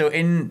 okay, so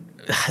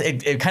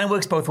it kind of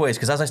works both ways,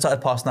 because as I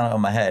started parsing that out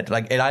in my head,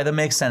 it either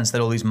makes sense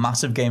that all these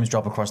massive games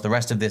drop across the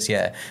rest of this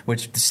year,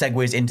 which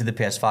segues into the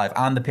PS5,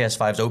 and the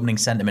PS5's opening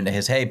sentiment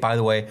is, hey, by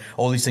the way,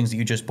 all these things that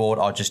you just bought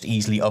are just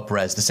easily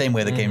up-res, the same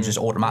way the games just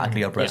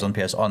automatically up-res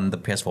on the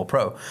PS4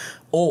 Pro.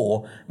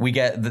 Or we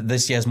get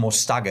this year's more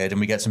staggered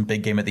and we get some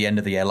big game at the end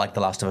of the year like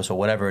The Last of Us or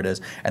whatever it is,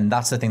 and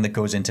that's the thing that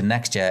goes into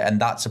next year, and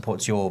that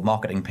supports your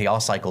marketing PR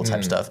cycle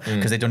type stuff,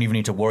 because they don't even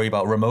need to worry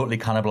about remotely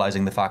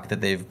cannibalizing the fact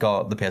that they've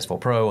got the PS4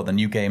 Pro or the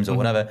new games or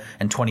whatever,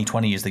 and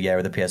 2020 is the year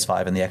of the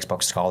PS5 and the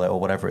Xbox Scarlet or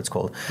whatever it's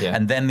called.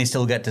 And then they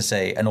still get to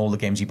say, and all the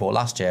games you bought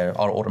last year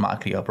are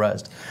automatically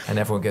up-resed. And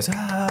everyone goes,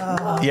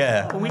 well,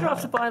 we don't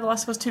have to buy The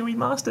Last of Us 2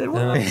 remastered.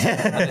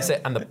 And they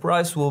say, and the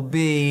price will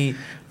be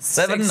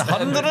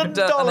 $700.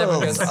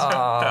 Goes,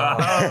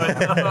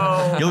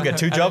 no. You'll get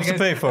 2 jobs to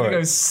pay for it.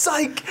 Goes,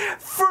 psych,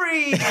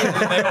 free!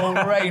 And they all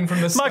rain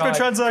from the sky,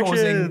 microtransactions,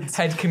 causing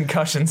head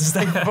concussions as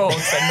they fall.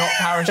 They're not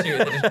parachuted,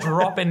 they're just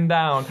dropping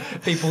down.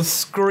 People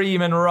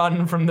scream and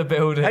run from the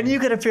building. And you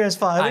get a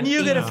PS5, and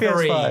you get a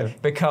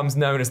PS5. Becomes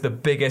known as the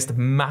biggest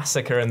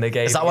massacre in the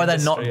game. Is that why they're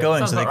not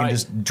going, so they can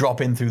just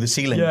drop in through the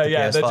ceiling with the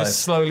PS5? They're just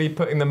slowly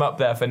putting them up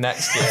there for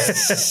next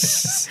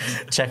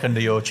year. Check under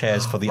your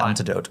chairs for the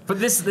antidote. But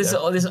this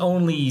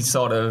only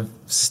sort of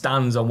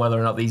stands on whether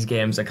or not these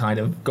games are kind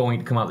of going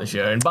to come out this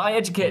year. And by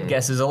educated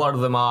guesses, a lot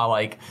of them are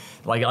like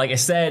I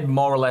said,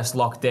 more or less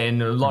locked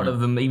in. A lot of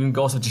them, even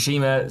Ghost of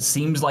Tsushima,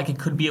 seems like it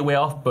could be a way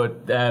off,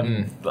 but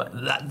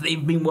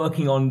they've been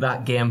working on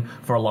that game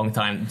for a long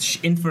time.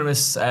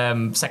 Infamous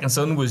Second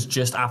Son was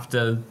just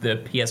after the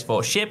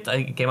PS4 shipped. I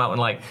think it came out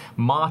in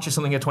March or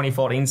something of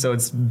 2014, so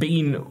it's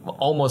been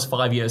almost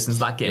 5 years since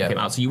that game came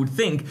out. So you would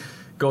think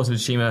Ghost of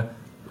Tsushima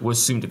was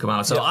soon to come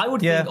out. So I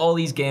would think all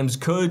these games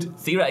could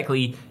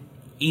theoretically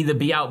either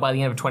be out by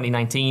the end of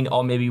 2019,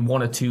 or maybe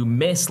one or two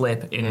may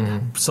slip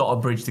in sort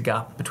of bridge the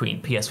gap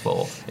between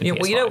PS4 and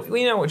PS5. Well,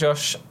 you know what,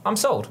 Josh? I'm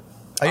sold.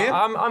 Are you?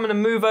 I'm going to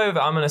move over.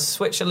 I'm going to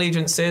switch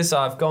allegiances.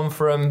 I've gone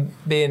from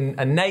being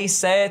a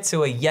naysayer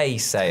to a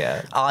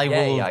yay-sayer.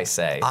 I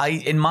say.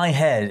 In my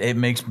head, it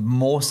makes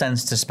more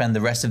sense to spend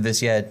the rest of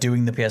this year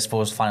doing the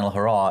PS4's final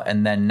hurrah,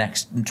 and then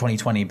next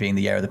 2020 being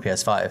the year of the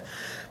PS5.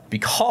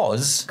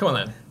 Because... Come on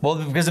then. Well,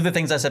 because of the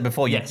things I said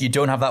before, you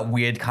don't have that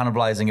weird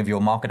cannibalizing of your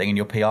marketing and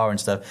your PR and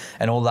stuff,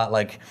 and all that,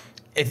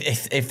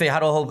 If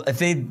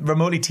they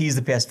remotely tease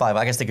the PS5,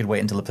 I guess they could wait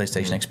until the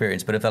PlayStation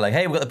experience. But if they're like,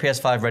 hey, we've got the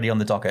PS5 ready on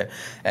the docket,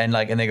 and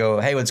they go,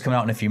 hey, well, it's coming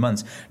out in a few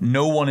months,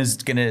 no one is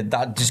gonna.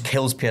 That just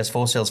kills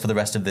PS4 sales for the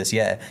rest of this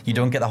year. You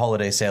don't get the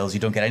holiday sales, you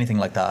don't get anything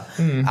like that.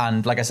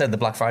 And like I said, the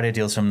Black Friday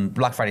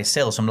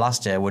sales from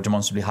last year were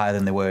demonstrably higher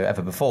than they were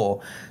ever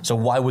before. So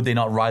why would they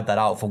not ride that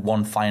out for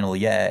one final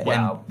year? Wow.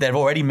 And they've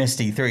already missed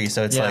E3,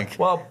 so it's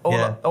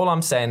all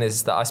I'm saying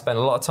is that I spent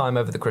a lot of time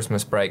over the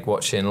Christmas break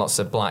watching lots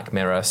of Black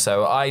Mirror,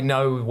 so I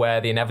know where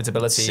the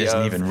inevitability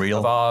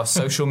of our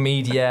social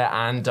media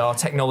and our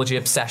technology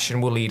obsession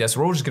will lead us.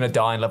 We're all just going to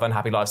die and live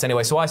unhappy lives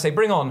anyway. So I say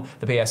bring on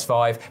the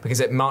PS5, because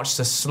it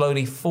marches us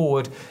slowly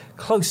forward,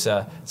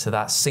 closer to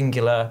that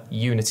singular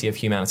unity of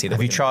humanity.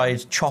 Have you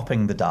tried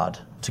chopping the dad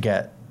to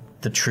get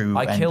the true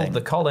ending? I killed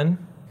the Colin.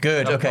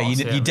 Good, okay. You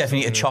definitely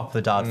need to chop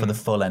the dad for the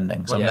full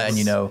ending. So I'm letting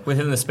you know.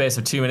 Within the space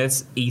of 2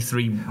 minutes,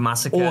 E3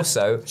 massacre.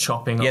 Also,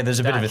 chopping. Yeah, there's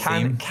a bit of a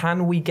theme.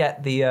 Can we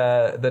get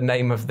the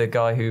name of the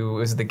guy who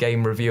was the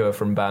game reviewer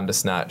from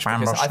Bandersnatch?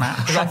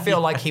 Because I feel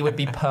like he would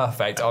be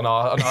perfect on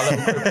our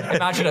little group.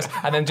 Imagine us,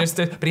 and then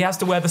but he has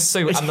to wear the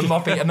suit and the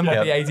moppy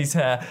 80s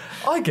hair.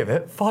 I give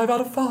it 5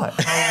 out of 5.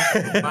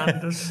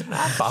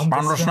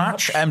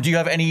 Bandersnatch. Do you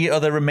have any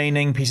other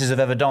remaining pieces of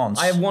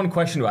evidence? I have one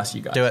question to ask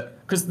you guys. Do it.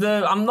 Because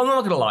I'm not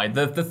going to lie,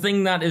 the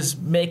thing that is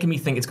making me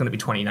think it's going to be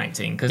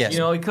 2019, because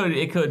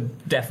it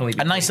could definitely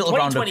be a nice little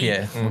roundup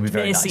here would be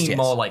very nice. May seem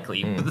more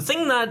likely, but the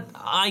thing that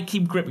I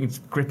keep gripping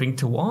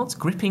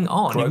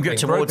on. You can grip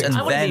towards and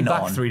I then be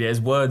back 3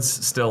 days. Words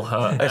still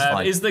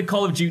hurt. Is the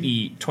Call of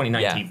Duty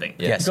 2019 thing?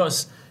 Yes.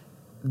 Because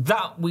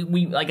that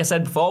we like I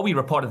said before, we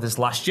reported this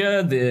last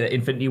year. The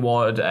Infinity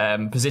Ward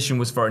position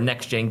was for a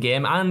next-gen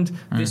game, and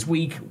this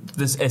week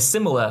there's a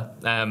similar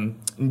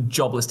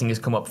job listing has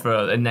come up for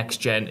a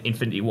next-gen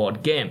Infinity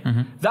Ward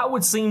game. That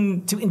would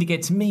seem to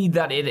indicate to me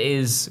that it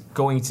is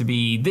going to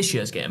be this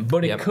year's game,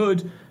 but it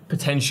could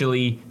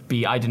potentially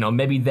be, I don't know,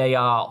 maybe they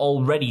are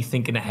already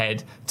thinking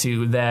ahead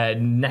to their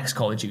next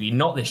Call of Duty,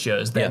 not this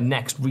year's, their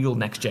next real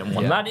next-gen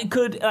one. That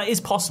is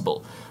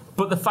possible.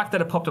 But the fact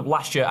that it popped up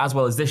last year as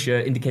well as this year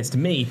indicates to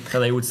me that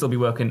they would still be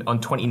working on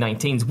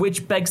 2019's,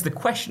 which begs the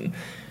question.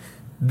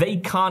 They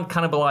can't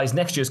cannibalize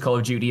next year's Call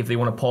of Duty if they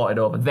want to port it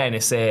over. Then,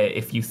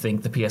 if you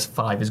think the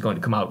PS5 is going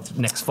to come out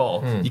next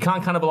fall, you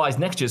can't cannibalize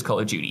next year's Call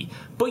of Duty.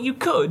 But you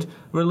could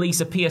release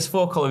a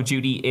PS4 Call of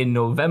Duty in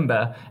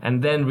November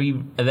and then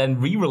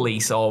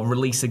re-release or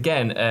release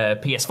again a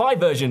PS5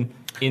 version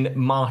in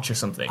March or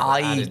something.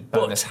 Added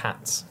bonus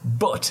hats.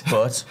 But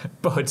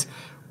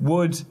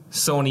would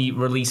Sony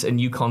release a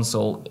new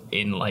console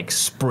in like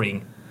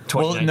spring?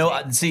 Well, no,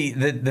 see,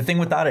 the thing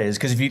with that is,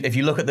 because if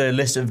you look at the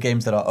list of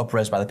games that are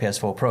up-res by the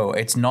PS4 Pro,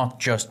 it's not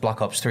just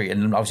Black Ops 3,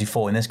 and obviously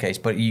 4 in this case,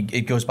 but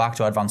it goes back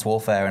to Advanced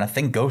Warfare, and I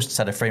think Ghosts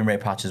had a frame rate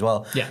patch as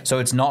well. Yeah. So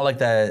it's not like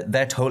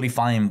they're totally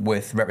fine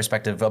with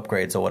retrospective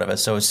upgrades or whatever.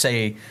 So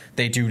say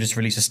they do just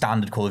release a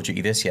standard Call of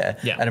Duty this year,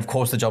 and of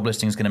course the job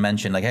listing is going to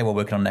mention, like, hey, we're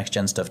working on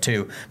next-gen stuff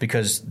too,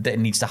 because it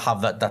needs to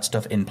have that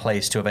stuff in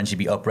place to eventually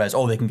be up-res,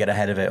 or they can get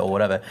ahead of it or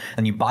whatever.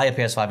 And you buy a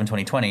PS5 in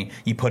 2020,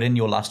 you put in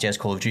your last year's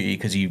Call of Duty,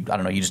 because you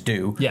just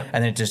do,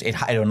 and then it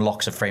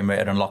unlocks a frame rate,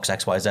 it unlocks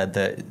XYZ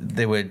that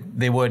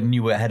they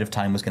knew ahead of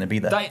time was going to be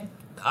there.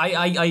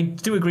 I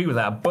do agree with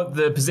that, but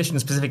the position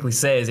specifically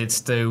says it's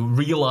to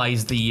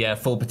realise the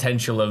full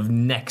potential of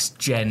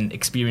next-gen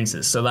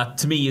experiences. So that,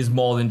 to me, is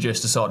more than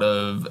just a sort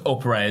of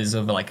up-res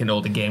of like an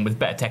older game with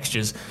better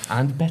textures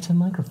and better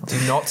microphones. Do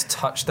not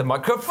touch the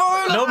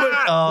microphone! No,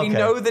 but... We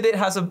know that it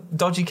has a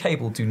dodgy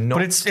cable. Do not...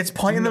 But it's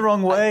pointing the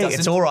wrong way.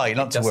 It's all right,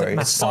 not to worry.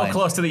 It's so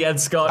close to the end,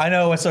 Scott. I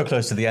know, we're so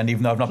close to the end,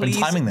 even though I've not been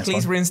timing this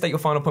Please reinstate your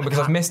final point, because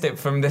I've missed it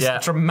from this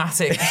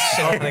dramatic...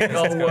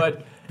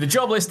 word. The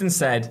job listing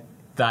said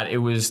that it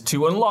was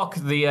to unlock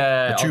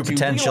the true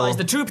potential. Realize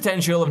the true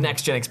potential of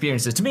next-gen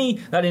experiences. To me,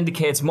 that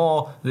indicates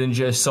more than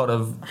just sort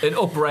of an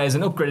up-res,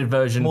 an upgraded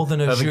version of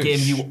a game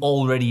you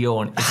already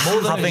own. It's more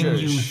than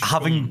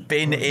having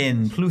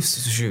been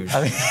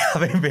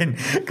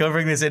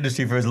covering this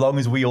industry for as long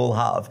as we all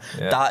have,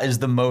 that is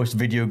the most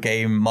video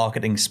game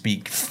marketing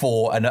speak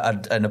for an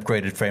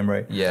upgraded frame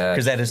rate. Yeah,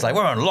 because they're just like,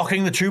 we're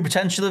unlocking the true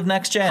potential of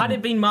next gen. Had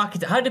it been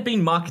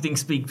marketing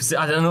speak,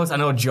 I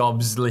know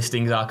jobs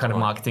listings are kind of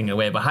marketing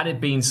away, but had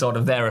it been sort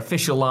of their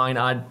official line,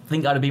 I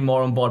think I'd be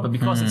more on board. But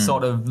because it's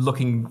sort of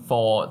looking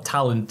for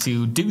talent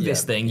to do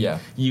this thing,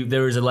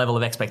 there is a level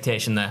of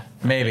expectation there.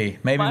 Maybe.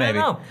 I don't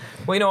know.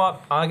 Well, you know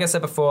what? Like I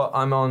said before,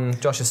 I'm on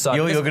Josh's side.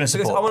 You're going to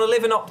support. Because I want to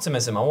live in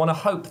optimism. I want to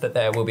hope that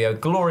there will be a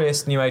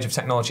glorious new age of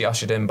technology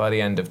ushered in by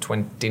the end of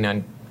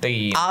 2019.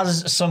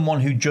 As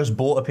someone who just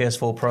bought a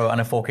PS4 Pro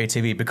and a 4K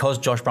TV, because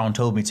Josh Brown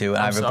told me to,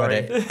 and I regret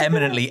it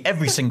eminently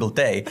every single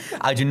day,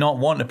 I do not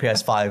want a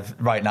PS5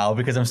 right now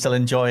because I'm still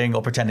enjoying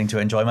or pretending to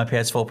enjoy my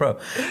PS4 Pro.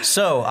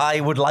 So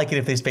I would like it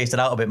if they spaced it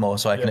out a bit more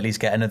so I can at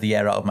least get another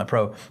year out of my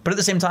Pro. But at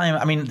the same time,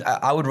 I mean,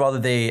 I would rather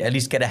they at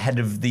least get ahead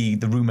of the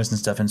rumours and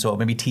stuff and sort of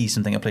maybe tease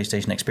something at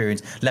PlayStation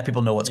Experience, let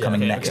people know what's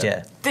coming next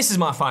year. This is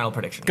my final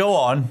prediction. Go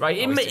on. Right,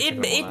 it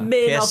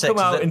may not come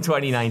out in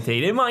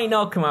 2019. It might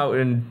not come out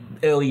in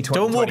early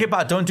 2020. Don't walk it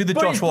back. Don't do the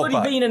Josh walk back. But it's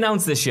already been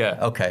announced this year.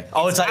 Okay.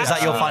 Oh, is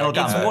that your final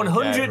gamble? It's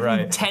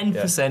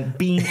 110%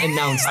 being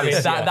announced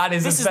this year.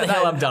 This is the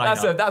hill I'm dying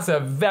on. That's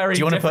a very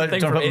different thing.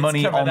 Do you want to put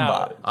money on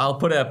that? I'll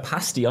put a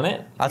pasty on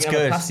it. That's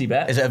good. A pasty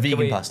bet. Is it a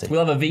vegan pasty?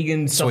 We'll have a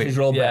vegan sausage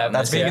roll bet. Yeah,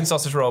 that's vegan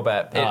sausage roll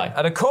bet.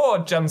 At a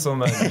chord,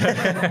 gentlemen.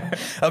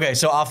 Okay,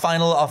 so our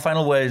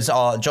final words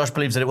are: Josh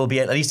believes that it will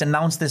be at least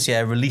announced this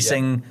year,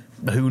 releasing.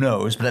 Who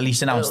knows, but at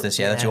least announced this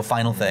year. That's your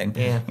final thing.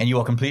 Yeah. And you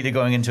are completely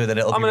going into it that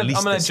it'll be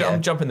released this year.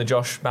 I'm jumping the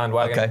Josh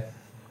bandwagon. Okay.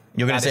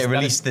 You're going to say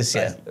released this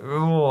year?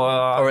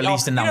 Or at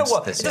least announced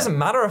this year? It doesn't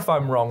matter if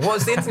I'm wrong.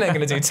 What's the internet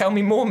going to do? Tell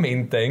me more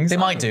mean things? They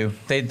might do.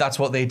 That's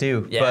what they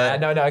do. Yeah,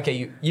 no,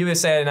 okay. You would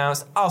say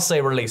announced. I'll say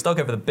released. I'll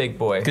go for the big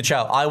boy. Good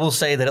shout. I will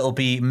say that it'll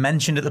be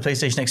mentioned at the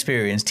PlayStation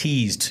Experience,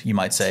 teased, you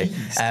might say.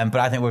 But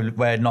I think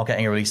we're not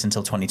getting a release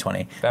until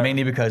 2020.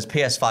 Mainly because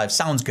PS5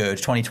 sounds good,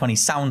 2020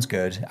 sounds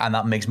good, and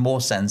that makes more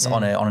sense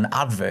on an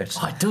advert.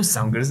 Oh, it does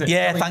sound good, doesn't it?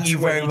 Yeah, thank you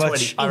very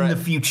much. In the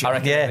future. I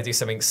reckon they're going to do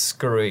something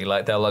screwy,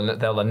 like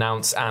they'll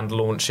announce and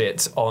launch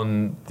it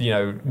on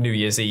New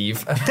Year's Eve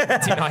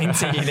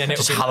 2019, and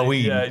it'll be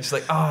Halloween. Just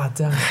like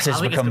damn. It's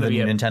become the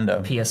new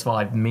Nintendo.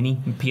 PS5 Mini,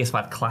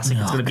 PS5 Classic.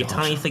 It's going to be a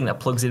tiny thing that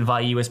plugs in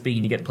via USB,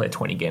 and you get to play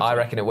 20 games. I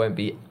reckon it won't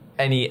be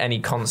any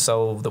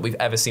console that we've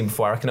ever seen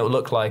before. I reckon it will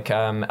look like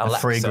Alexa,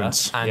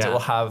 fragrance. And it will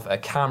have a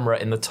camera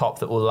in the top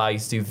that will allow you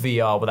to do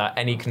VR without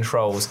any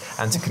controls.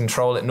 And to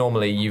control it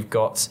normally, you've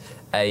got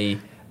a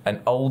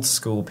an old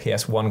school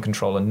PS1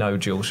 controller, no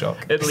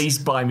DualShock. At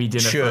least buy me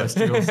dinner first,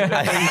 Jules. At least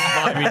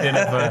buy me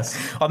dinner first.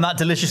 On that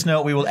delicious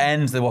note, we will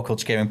end the What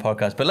Culture Gaming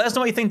podcast. But let us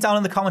know what you think down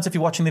in the comments if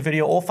you're watching the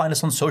video, or find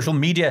us on social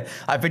media.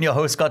 I've been your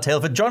host, Scott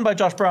Tailford, joined by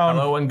Josh Brown.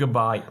 Hello and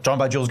goodbye. Joined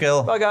by Jules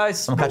Gill. Bye,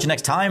 guys. And we'll catch you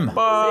next time.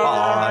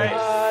 Bye.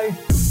 Bye.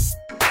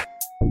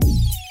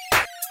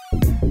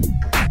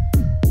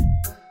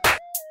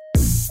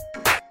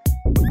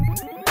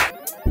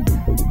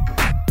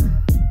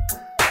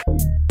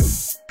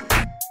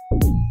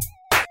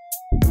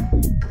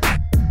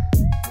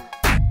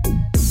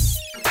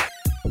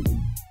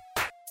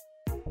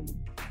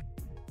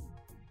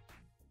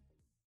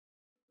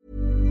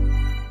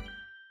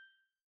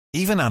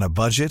 Even on a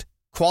budget,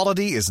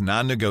 quality is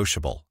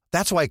non-negotiable.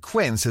 That's why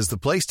Quince is the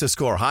place to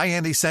score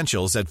high-end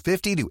essentials at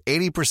 50 to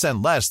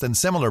 80% less than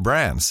similar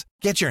brands.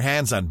 Get your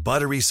hands on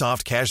buttery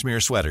soft cashmere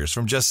sweaters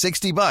from just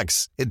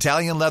 $60,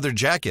 Italian leather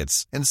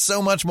jackets, and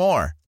so much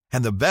more.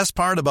 And the best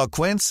part about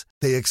Quince,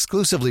 they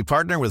exclusively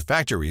partner with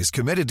factories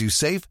committed to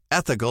safe,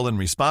 ethical, and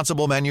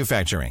responsible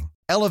manufacturing.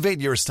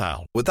 Elevate your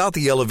style without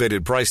the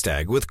elevated price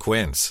tag with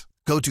Quince.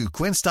 Go to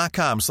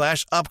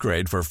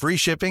quince.com/upgrade for free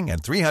shipping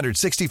and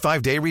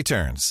 365-day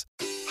returns.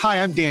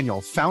 Hi, I'm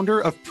Daniel, founder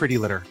of Pretty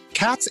Litter.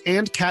 Cats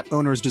and cat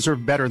owners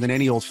deserve better than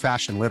any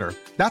old-fashioned litter.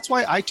 That's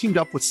why I teamed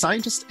up with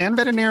scientists and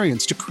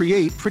veterinarians to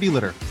create Pretty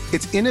Litter.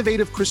 Its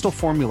innovative crystal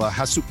formula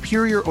has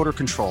superior odor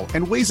control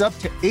and weighs up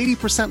to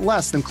 80%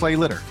 less than clay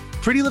litter.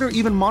 Pretty Litter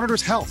even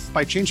monitors health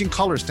by changing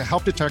colors to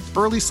help detect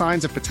early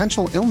signs of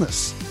potential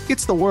illness.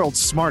 It's the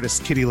world's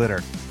smartest kitty litter.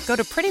 Go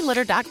to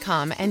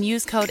prettylitter.com and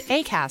use code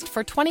ACAST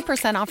for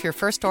 20% off your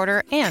first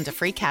order and a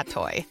free cat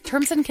toy.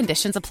 Terms and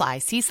conditions apply.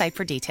 See site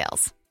for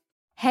details.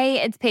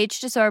 Hey, it's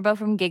Paige DeSorbo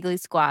from Giggly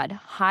Squad.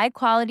 High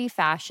quality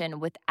fashion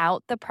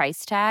without the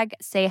price tag.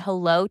 Say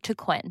hello to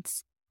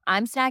Quince.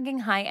 I'm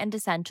snagging high-end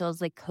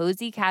essentials like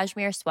cozy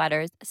cashmere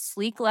sweaters,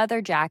 sleek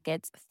leather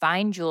jackets,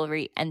 fine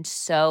jewelry, and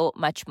so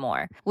much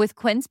more. With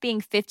Quince being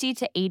 50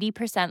 to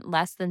 80%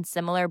 less than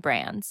similar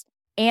brands.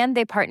 And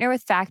they partner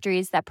with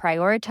factories that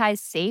prioritize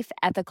safe,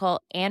 ethical,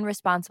 and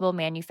responsible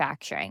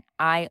manufacturing.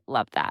 I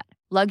love that.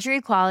 Luxury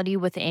quality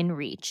within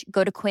reach.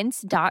 Go to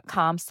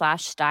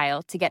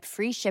quince.com/style to get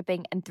free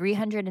shipping and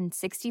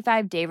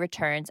 365-day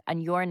returns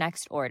on your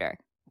next order.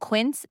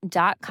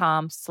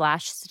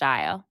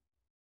 Quince.com/style.